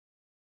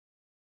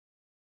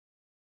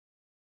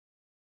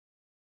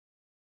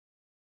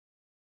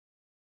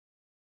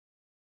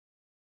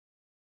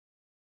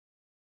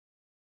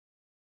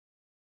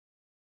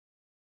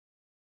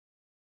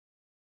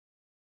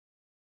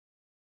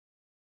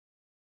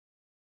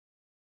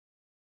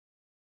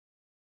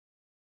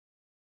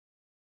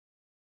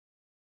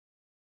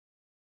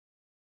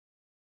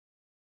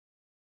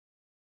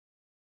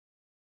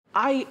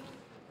I,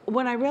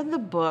 when I read the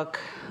book,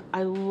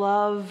 I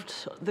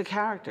loved the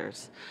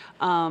characters,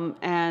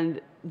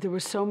 and there were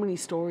so many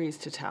stories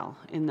to tell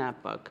in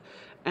that book,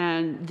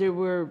 and there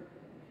were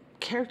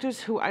characters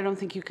who I don't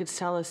think you could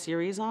sell a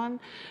series on,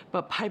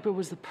 but Piper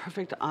was the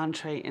perfect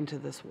entree into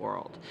this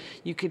world.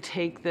 You could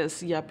take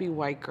this yuppie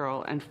white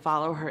girl and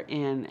follow her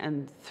in,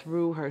 and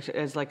through her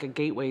as like a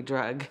gateway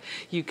drug,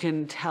 you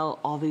can tell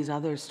all these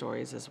other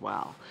stories as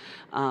well.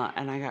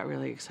 And I got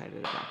really excited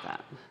about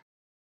that.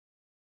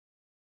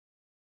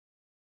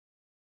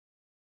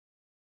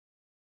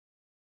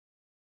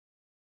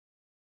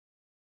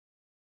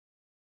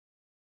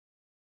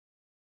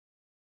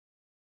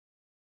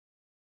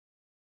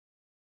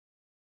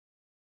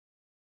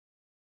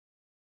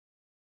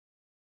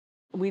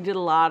 We did a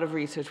lot of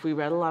research. We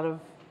read a lot of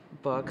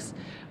books.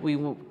 We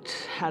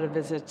had a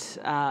visit.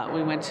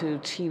 We went to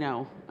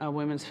Chino, a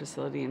women's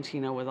facility in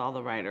Chino, with all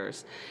the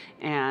writers.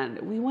 And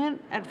we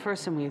went at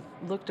first and we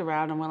looked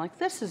around and we're like,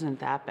 this isn't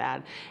that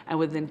bad. And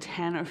within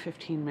 10 or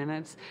 15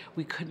 minutes,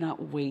 we could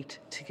not wait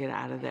to get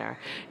out of there.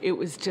 It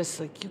was just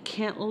like, you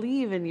can't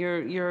leave, and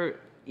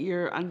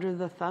you're under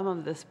the thumb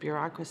of this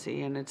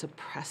bureaucracy, and it's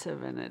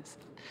oppressive, and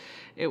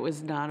it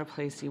was not a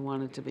place you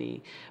wanted to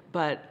be.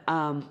 But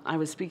I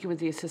was speaking with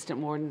the assistant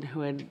warden who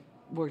had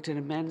worked in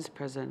a men's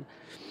prison,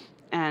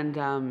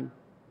 and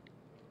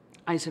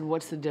I said,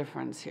 what's the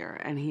difference here?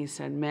 And he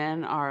said,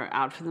 men are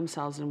out for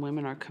themselves and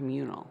women are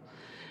communal.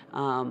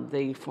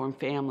 They form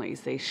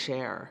families, they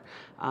share.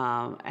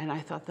 And I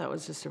thought that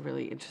was just a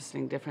really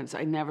interesting difference.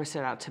 I never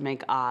set out to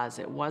make Oz.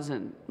 It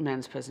wasn't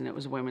men's prison, it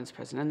was women's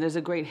prison. And there's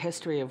a great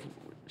history of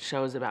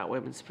shows about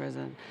women's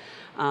prison.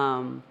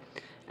 And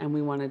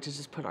we wanted to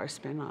just put our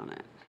spin on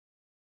it.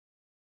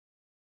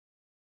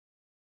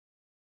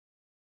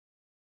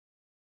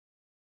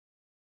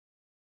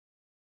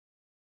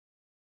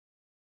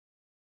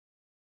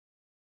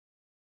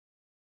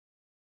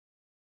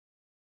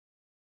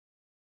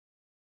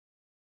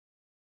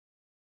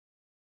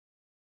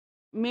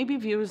 Maybe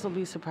viewers will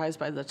be surprised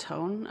by the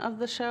tone of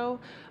the show.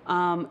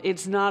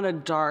 It's not a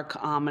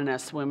dark,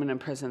 ominous women in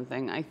prison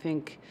thing. I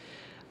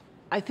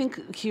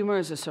think humor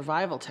is a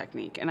survival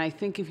technique, and I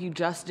think if you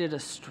just did a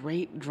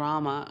straight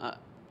drama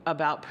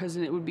about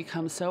prison, it would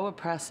become so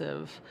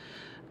oppressive.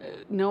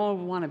 No one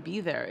would want to be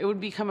there. It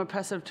would become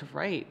oppressive to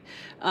write.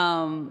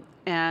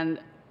 And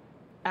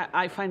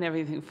I find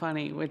everything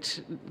funny,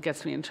 which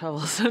gets me in trouble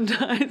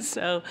sometimes.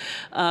 So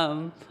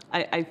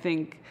I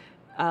think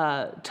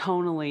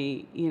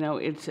tonally,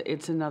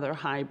 it's another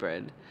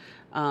hybrid.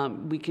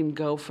 We can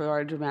go for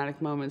our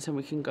dramatic moments, and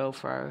we can go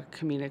for our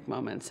comedic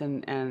moments,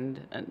 and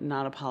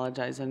not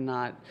apologize and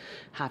not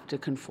have to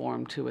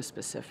conform to a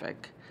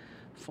specific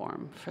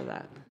form for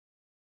that.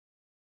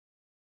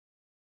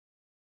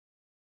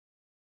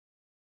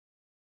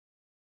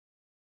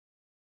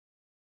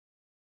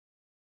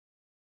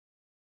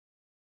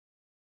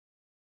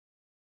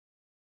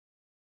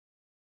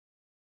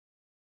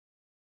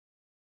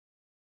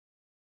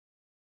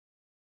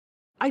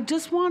 I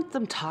just want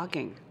them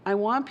talking. I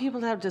want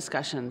people to have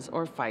discussions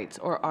or fights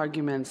or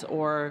arguments,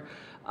 or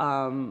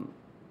I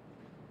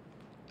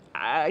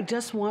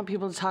just want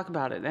people to talk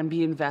about it and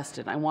be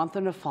invested. I want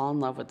them to fall in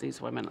love with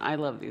these women. I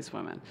love these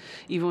women,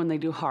 even when they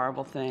do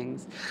horrible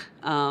things.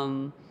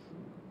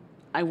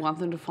 I want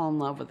them to fall in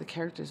love with the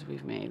characters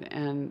we've made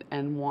and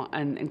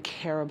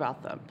care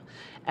about them.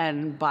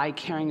 And by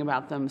caring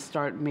about them,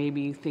 start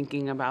maybe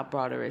thinking about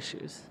broader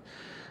issues,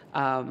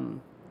 and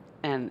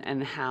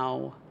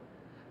how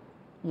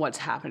what's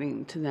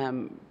happening to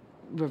them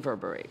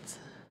reverberates.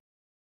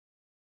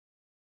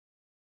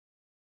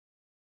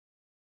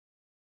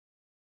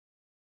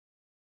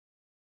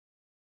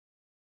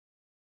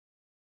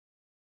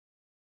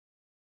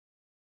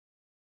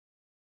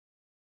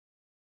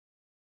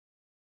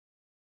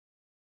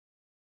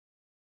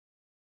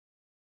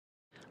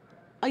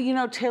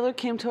 Taylor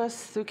came to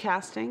us through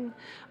casting,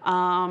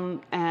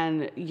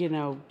 and,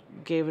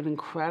 gave an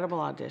incredible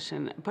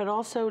audition, but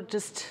also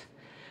just,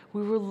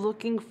 we were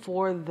looking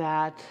for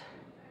that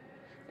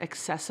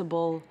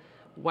accessible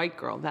white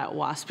girl, that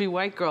waspy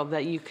white girl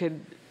that you could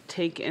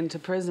take into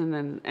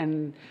prison,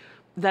 and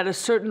that a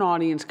certain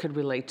audience could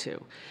relate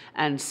to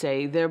and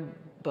say, there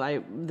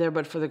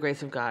but for the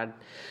grace of God,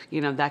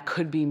 that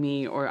could be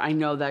me, or I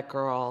know that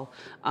girl,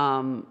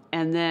 and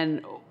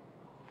then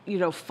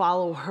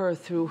follow her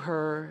through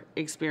her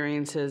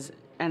experiences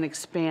and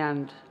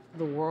expand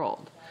the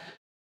world.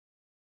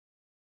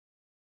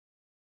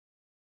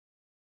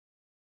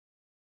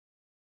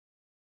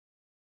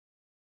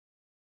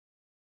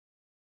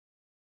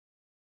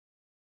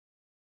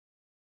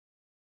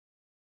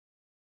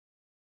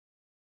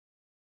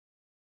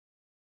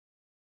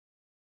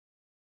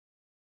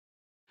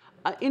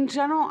 In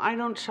general, I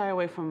don't shy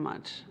away from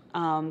much.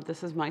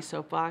 This is my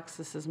soapbox.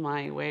 This is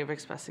my way of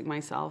expressing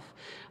myself.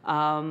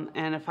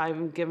 And if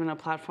I'm given a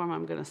platform,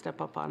 I'm going to step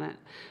up on it.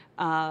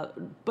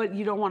 But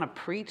you don't want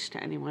to preach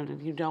to anyone,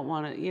 and you don't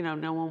want to,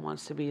 no one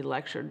wants to be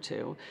lectured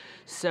to.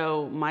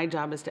 So my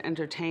job is to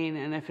entertain,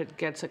 and if it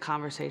gets a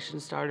conversation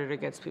started or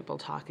gets people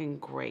talking,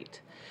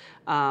 great.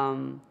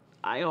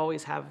 I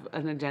always have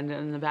an agenda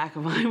in the back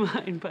of my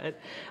mind, but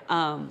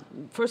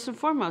first and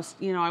foremost,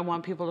 I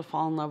want people to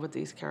fall in love with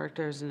these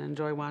characters and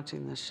enjoy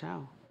watching this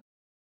show.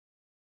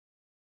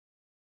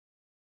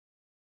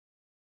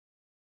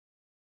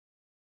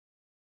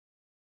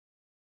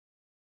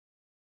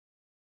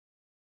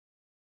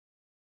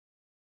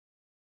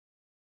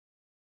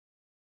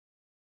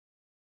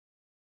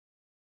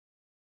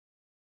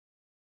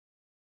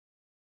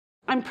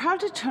 I'm proud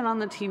to turn on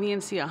the TV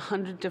and see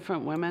 100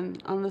 different women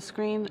on the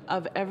screen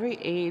of every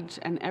age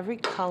and every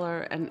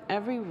color and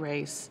every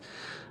race.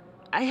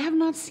 I have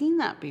not seen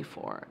that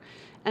before.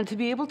 And to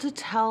be able to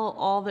tell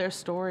all their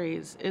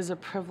stories is a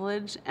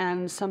privilege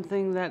and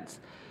something that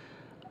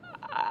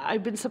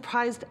I've been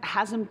surprised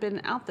hasn't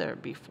been out there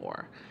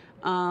before.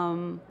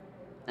 And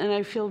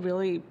I feel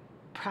really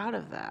proud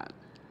of that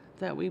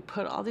we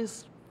put all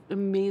these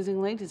amazing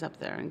ladies up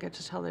there and get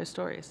to tell their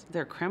stories.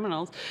 They're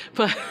criminals,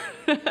 but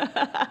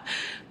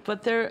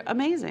but they're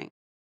amazing.